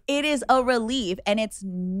 Sometimes it is a relief and it's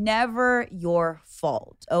never your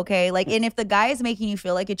fault, okay? Like, and if the guy is making you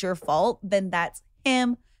feel like it's your fault, then that's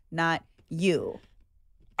him, not you.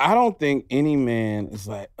 I don't think any man is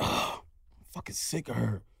like, oh, I'm fucking sick of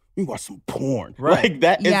her. You watch some porn. Right. Like,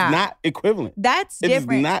 that is not equivalent. That's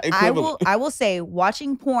different. It's not equivalent. I will say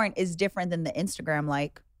watching porn is different than the Instagram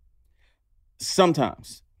like.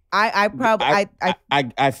 Sometimes. I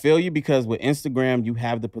feel you, because with Instagram you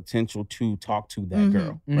have the potential to talk to that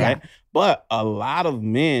girl, right? Yeah. But a lot of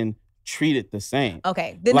men treat it the same.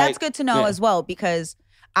 Okay. Then that's good to know as well, because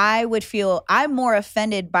I would feel I'm more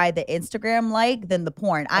offended by the Instagram like than the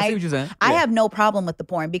porn. I see what you're saying. I have no problem with the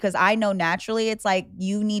porn because I know naturally it's like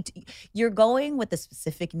you're going with a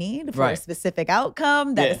specific need for a specific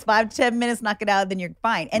outcome. That is 5 to 10 minutes, knock it out, then you're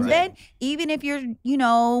fine. And then even if you're,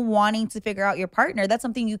 wanting to figure out your partner, that's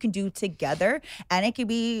something you can do together. And it could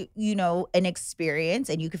be, an experience,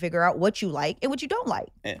 and you can figure out what you like and what you don't like.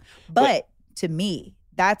 Yeah. But to me,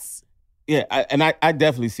 that's... Yeah, I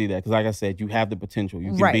definitely see that, because like I said, you have the potential.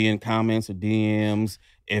 You can be in comments or DMs.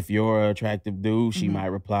 If you're an attractive dude, she might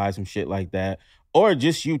reply some shit like that. Or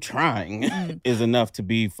just you trying is enough to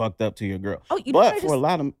be fucked up to your girl. Oh, but for a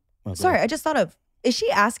lot of... Sorry, I just thought of... Is she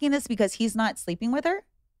asking this because he's not sleeping with her?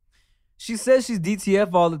 She says she's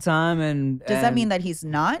DTF all the time. And does that mean that he's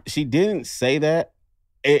not? She didn't say that.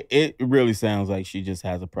 It really sounds like she just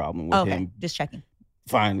has a problem with him. Just checking.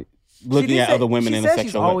 Fine. Looking at other women in a sexual way.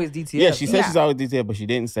 She's always DTF. Yeah, she says she's always DTF, but she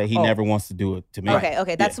didn't say he never wants to do it to me.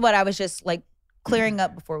 Okay. That's what I was just like clearing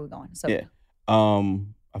up before we go on. So yeah.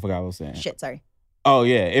 I forgot what I was saying. Shit, sorry. Oh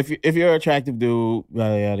yeah, if you're an attractive dude,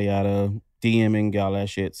 yada yada yada, DMing all that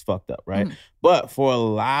shit's fucked up, right? But for a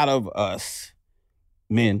lot of us,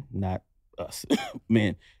 men, not us,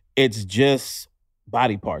 men, it's just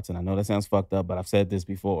body parts. And I know that sounds fucked up, but I've said this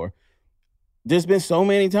before. There's been so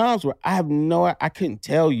many times where I couldn't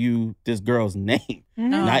tell you this girl's name,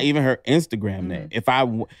 not even her Instagram name.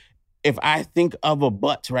 If I think of a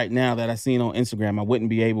butt right now that I seen on Instagram, I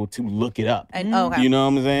wouldn't be able to look it up. You know what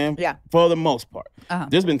I'm saying? Yeah. For the most part.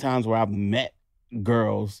 There's been times where I've met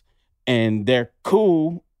girls and they're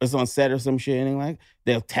cool. It's on set or some shit, and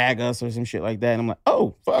they'll tag us or some shit like that. And I'm like,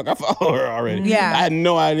 oh, fuck, I follow her already. Yeah. I had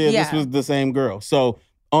no idea this was the same girl. So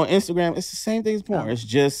on Instagram, it's the same thing as porn. It's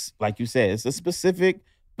just, like you said, it's a specific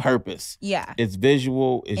purpose. Yeah. It's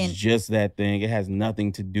visual. It's just that thing. It has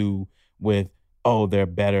nothing to do with, oh, they're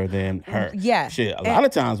better than her. Yeah. Shit, a lot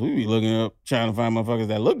of times we be looking up trying to find motherfuckers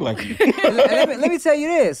that look like you. let me tell you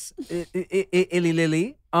this, Illy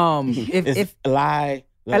Lily. If lie.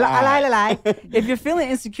 If you're feeling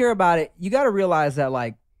insecure about it, you got to realize that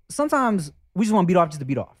like sometimes we just want to beat off just to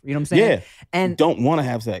beat off. You know what I'm saying? Yeah. And don't want to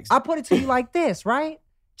have sex. I put it to you like this, right?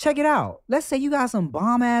 Check it out. Let's say you got some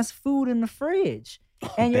bomb ass food in the fridge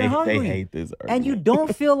and you're hungry. They hate this argument. And you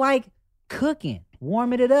don't feel like cooking,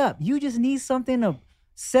 warming it up. You just need something to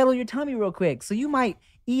settle your tummy real quick. So you might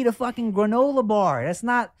eat a fucking granola bar. That's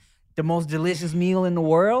not the most delicious meal in the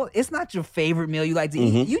world. It's not your favorite meal you like to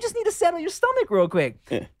eat. You just need to settle your stomach real quick.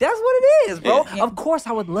 Yeah. That's what it is, bro. Yeah. Of course,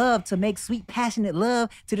 I would love to make sweet, passionate love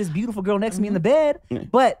to this beautiful girl next to me in the bed,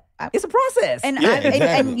 but it's a process. And,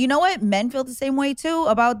 and you know what? Men feel the same way too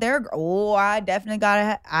about their. Oh, I definitely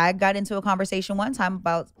I got into a conversation one time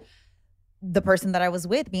about the person that I was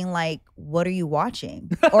with being like, what are you watching?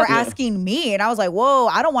 Or asking me. And I was like, whoa,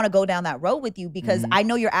 I don't want to go down that road with you because I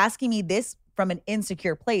know you're asking me this from an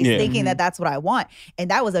insecure place, thinking that that's what I want.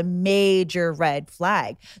 And that was a major red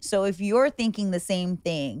flag. So if you're thinking the same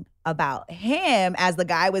thing about him as the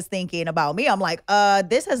guy was thinking about me, I'm like,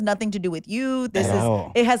 this has nothing to do with you.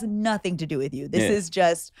 It has nothing to do with you. This is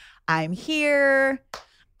just, I'm here.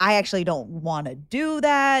 I actually don't want to do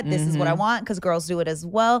that. This is what I want because girls do it as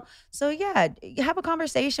well. So yeah, have a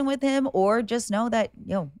conversation with him or just know that,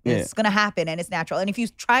 it's going to happen and it's natural. And if you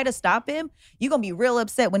try to stop him, you're going to be real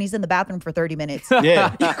upset when he's in the bathroom for 30 minutes.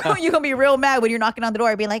 Yeah. You're going to be real mad when you're knocking on the door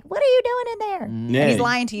and being like, what are you doing in there? Yeah. And he's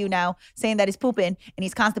lying to you now, saying that he's pooping and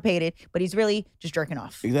he's constipated, but he's really just jerking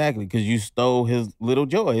off. Exactly, because you stole his little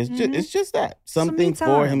joy. It's just that. Something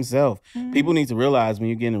for himself. People need to realize when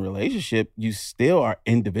you get in a relationship, you still are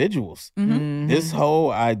individuals. This whole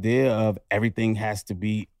idea of everything has to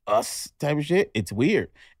be us type of shit, it's weird.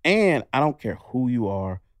 And I don't care who you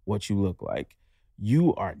are, what you look like.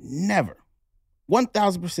 You are never,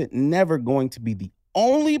 1000% never going to be the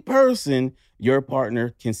only person your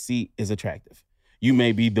partner can see is attractive. You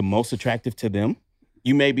may be the most attractive to them.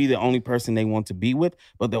 You may be the only person they want to be with,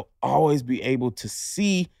 but they'll always be able to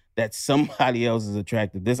see that somebody else is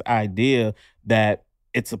attractive. This idea that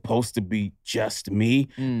it's supposed to be just me,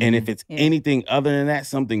 and if it's anything other than that,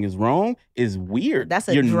 something is wrong, is weird.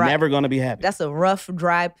 You're never going to be happy. That's a rough,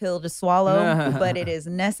 dry pill to swallow, but it is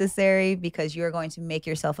necessary because you're going to make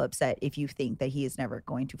yourself upset if you think that he is never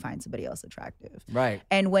going to find somebody else attractive. Right.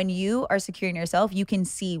 And when you are secure in yourself, you can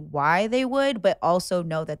see why they would, but also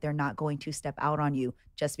know that they're not going to step out on you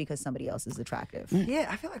just because somebody else is attractive. Yeah,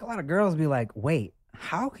 I feel like a lot of girls be like, wait,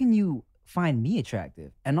 how can you find me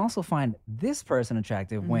attractive and also find this person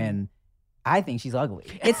attractive when I think she's ugly?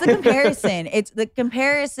 It's the comparison. The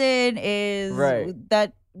comparison is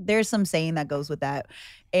that there's some saying that goes with that.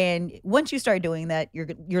 And once you start doing that,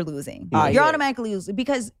 you're losing. You're automatically losing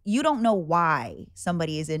because you don't know why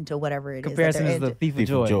somebody is into whatever it comparison is. Comparison is the thief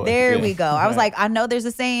of joy. There we go. I was like, I know there's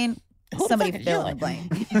a saying. Somebody fill in the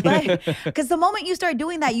blank. Because the moment you start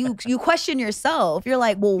doing that, you question yourself. You're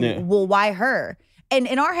like, well, why her? And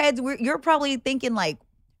in our heads, you're probably thinking like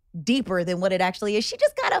deeper than what it actually is. She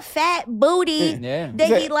just got a fat booty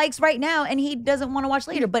that he likes right now and he doesn't want to watch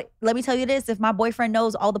later. But let me tell you this, if my boyfriend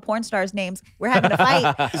knows all the porn stars' names, we're having a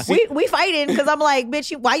fight. we fighting because I'm like,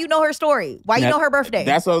 bitch, why you know her story? Why you know her birthday?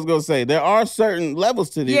 That's what I was going to say. There are certain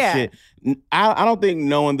levels to this shit. I don't think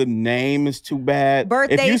knowing the name is too bad.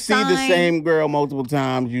 Birthday if you sign, see the same girl multiple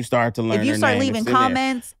times, you start to learn her name. If you start leaving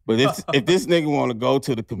comments. But if this nigga want to go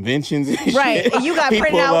to the conventions and shit, and you got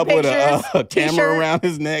printed out pictures, with a camera around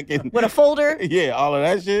his neck and with a folder, all of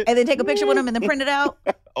that shit, and then take a picture with him and then print it out.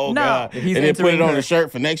 Oh God! And then put it on a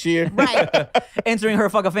shirt for next year. Right. Entering her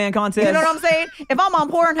fucking fan contest. You know what I'm saying? If I'm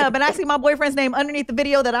on Pornhub and I see my boyfriend's name underneath the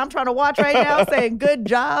video that I'm trying to watch right now, saying "Good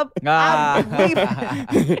job,"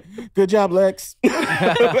 good job, Lex.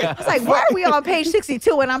 It's like, why are we on page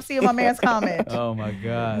 62 and I'm seeing my man's comment? Oh my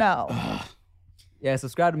God. No. Yeah,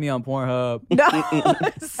 subscribe to me on Pornhub. No.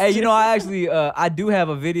 Hey, you know, I actually I do have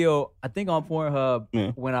a video, I think on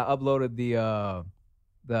Pornhub when I uploaded the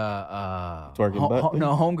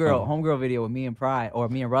homegirl video with me and Pride or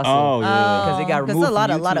me and Russell. Oh yeah. Because it got removed from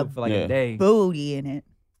YouTube a lot of for like a day. Booty in it.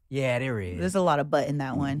 Yeah, there is. There's a lot of butt in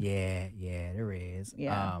that one. Yeah, there is.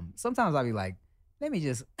 Yeah. Sometimes I'll be like, let me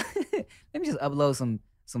just upload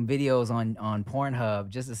some videos on Pornhub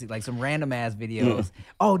just to see like some random ass videos.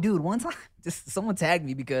 Oh, dude, one time just someone tagged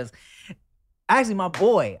me because actually my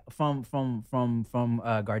boy from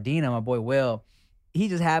Gardena, my boy Will, he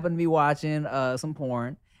just happened to be watching some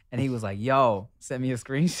porn and he was like, yo, send me a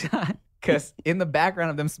screenshot Because in the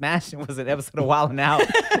background of them smashing was an episode of Wild 'N Out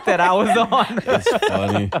that I was on. That's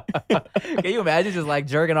funny. Can you imagine just like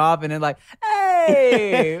jerking off and then like,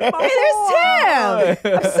 hey, there's Tim.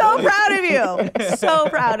 I'm so proud of you. So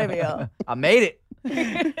proud of you. I made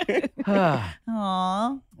it.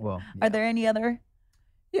 Aw. Well, Are there any other?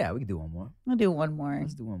 Yeah, we can do one more. We'll do one more.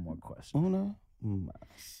 Let's do one more question. Uno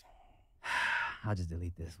mas. I'll just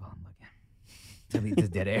delete this while I'm looking. Delete this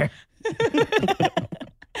dead air.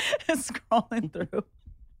 Scrolling through.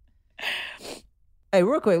 Hey,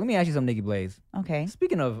 real quick, let me ask you something, Nikki Blaze. Okay.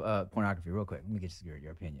 Speaking of pornography, real quick, let me get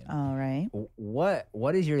your opinion. All right.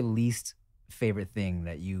 What is your least favorite thing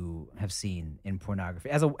that you have seen in pornography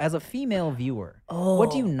as a female viewer?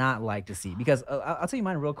 What do you not like to see? Because I'll tell you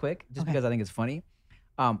mine real quick, just because I think it's funny.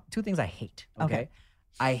 Two things I hate. Okay.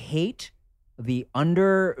 I hate the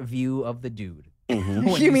under view of the dude.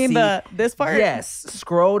 Mm-hmm. You mean this part? Yes,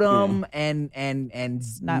 scrotum and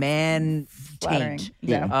man taint.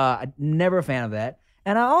 Yeah. Never a fan of that.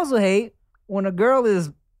 And I also hate when a girl is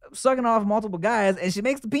sucking off multiple guys and she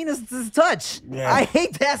makes the penis touch. Yeah. I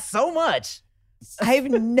hate that so much. I've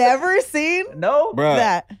never seen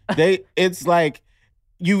that. It's like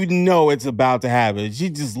it's about to happen.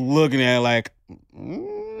 She's just looking at it like.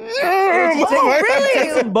 She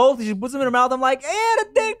takes them both. She puts them in her mouth. I'm like,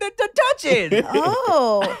 they're touching.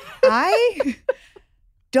 Oh, I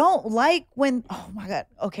don't like when. Oh my god.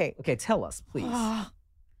 Okay. Okay. Tell us, please.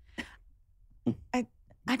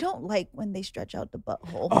 I don't like when they stretch out the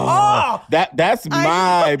butthole. That's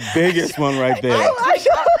my biggest one right there. I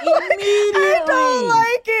don't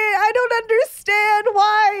like it. I don't understand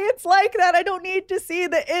why it's like that. I don't need to see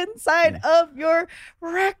the inside of your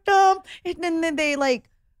rectum. And then they like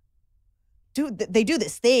do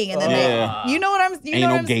this thing, and then they, you know what I'm.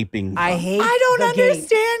 Anal gaping. I don't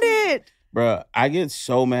understand it, bruh. I get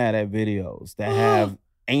so mad at videos that have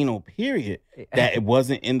anal period that it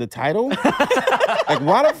wasn't in the title. Like,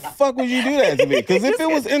 why the fuck would you do that to me? Because if it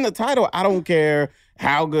was in the title, I don't care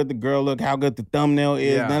how good the girl look, how good the thumbnail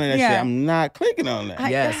is, none of that shit. I'm not clicking on that.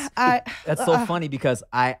 Yes, that's so funny because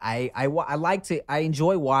I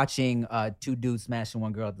enjoy watching two dudes smashing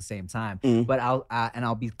one girl at the same time. But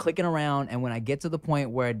I'll be clicking around, and when I get to the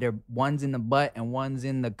point where one's in the butt and one's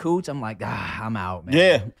in the cooch, I'm like, I'm out,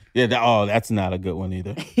 man. Yeah. That's not a good one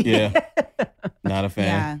either. Yeah, not a fan.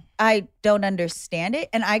 Yeah, I don't understand it,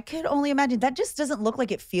 and I could only imagine that just doesn't look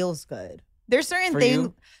like it feels good. There's certain things.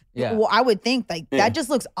 Yeah. Well, I would think that just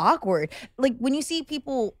looks awkward. Like when you see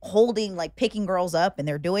people picking girls up and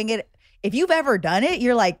they're doing it. If you've ever done it,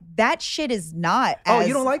 you're like, that shit is not.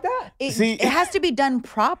 You don't like that? It has to be done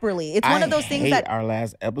properly. It's one of those things that our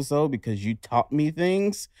last episode because you taught me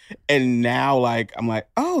things, and now I'm like,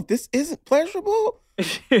 oh, this isn't pleasurable.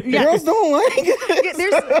 Girls don't like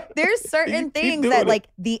it. There's certain things that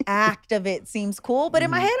the act of it seems cool, but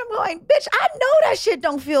in my head I'm going, bitch, I know that shit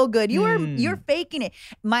don't feel good. You're faking it.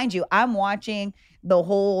 Mind you, I'm watching the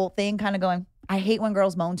whole thing kind of going, I hate when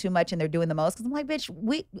girls moan too much and they're doing the most because I'm like, bitch,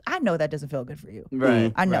 I know that doesn't feel good for you.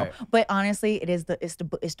 Right. I know. Right. But honestly, it's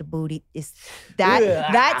the booty. It's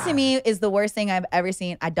that to me is the worst thing I've ever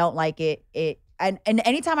seen. I don't like it. And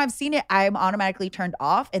anytime I've seen it, I'm automatically turned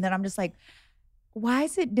off, and then I'm just like, why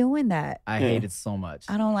is it doing that? I hate it so much.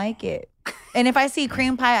 I don't like it. And if I see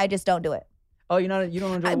cream pie, I just don't do it. Oh, you don't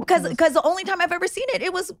enjoy it? Because the only time I've ever seen it,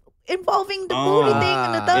 it was involving the booty thing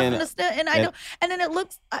and the thumb and the stuff, and I don't. And then it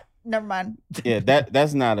looks. Never mind. Yeah,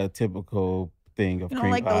 that's not a typical thing of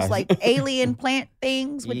cream like pies. those alien plant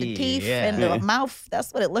things with the teeth and the mouth.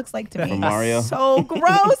 That's what it looks like to me. From Mario. So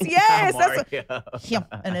gross. Yes,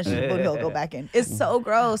 and then booty hole go back in. It's so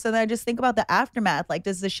gross. And then I just think about the aftermath. Like,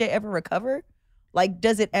 does the shit ever recover? Like,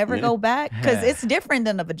 does it ever go back? Because it's different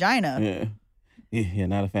than the vagina. Yeah,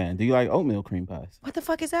 not a fan. Do you like oatmeal cream pies? What the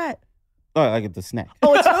fuck is that? Oh, I like it the snack.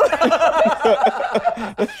 Oh, it's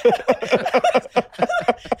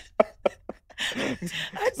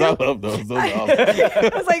I love those. Those are awesome.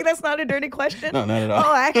 I was like, that's not a dirty question. No, not at all.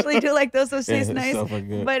 Oh, I actually do like those. Those taste nice. So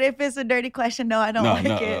good. But if it's a dirty question, no, I don't like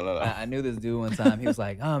it. No. I knew this dude one time. He was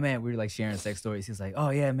like, oh man, we were like sharing sex stories. He was like, oh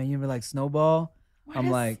yeah, man, you remember like Snowball? I'm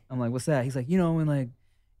like, what's that? He's like, you know, when like,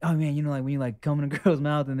 oh man, you know, like when you like come in a girl's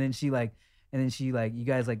mouth and then she you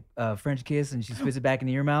guys like French kiss and she spits it back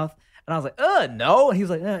into your mouth. And I was like, no. And he was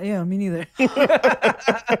like, yeah, me neither.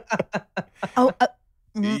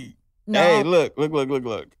 No. Hey, look.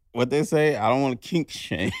 What they say, I don't want to kink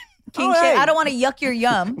shame. king shit. I don't want to yuck your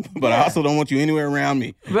yum. But I also don't want you anywhere around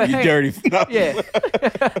me. You dirty. Yeah.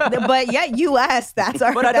 But yeah, you asked. That's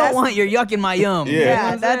our. But I don't want your yucking my yum.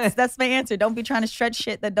 Yeah, that's my answer. Don't be trying to stretch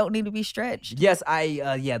shit that don't need to be stretched. Yes,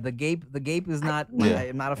 the gape is not.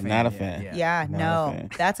 I'm not a fan. Not a fan. Yeah, no,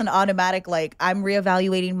 that's an automatic. Like I'm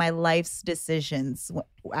reevaluating my life's decisions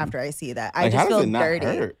after I see that. I just feel dirty.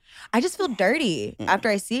 Hurt? I just feel dirty after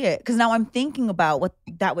I see it because now I'm thinking about what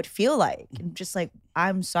that would feel like. And just like,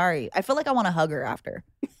 I'm sorry. I feel like I want to hug her after.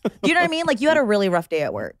 Do you know what I mean? Like you had a really rough day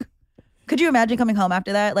at work. Could you imagine coming home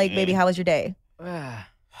after that? Like, baby, how was your day?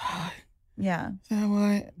 Yeah.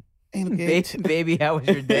 Baby, how was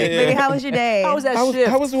your day? Baby, how was your day? How was that shift?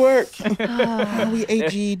 How was work? We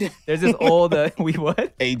AG'd. There's this old, we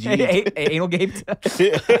what? AG'd. Anal gaped.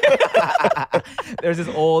 There's this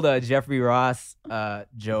old Jeffrey Ross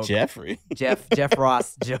joke. Jeff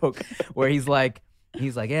Ross joke where he's like,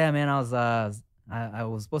 yeah, man, I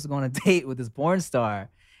was supposed to go on a date with this porn star,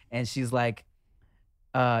 and she's like,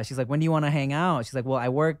 when do you want to hang out? She's like, well, I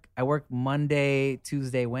work Monday,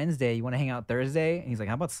 Tuesday, Wednesday. You want to hang out Thursday? And he's like,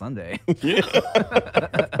 how about Sunday?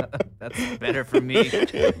 That's better for me.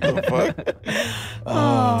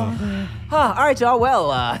 All right, y'all.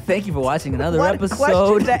 Well, thank you for watching another episode.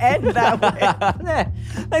 Question to end that way.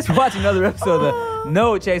 Thanks for watching another episode of the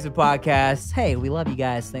No Chaser Podcast. Hey, we love you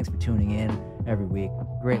guys. Thanks for tuning in every week.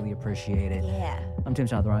 Greatly appreciate it. Yeah. I'm Tim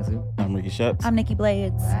Chantarangsu. I'm Ricky Shucks. I'm Nikki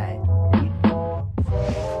Blades. All right.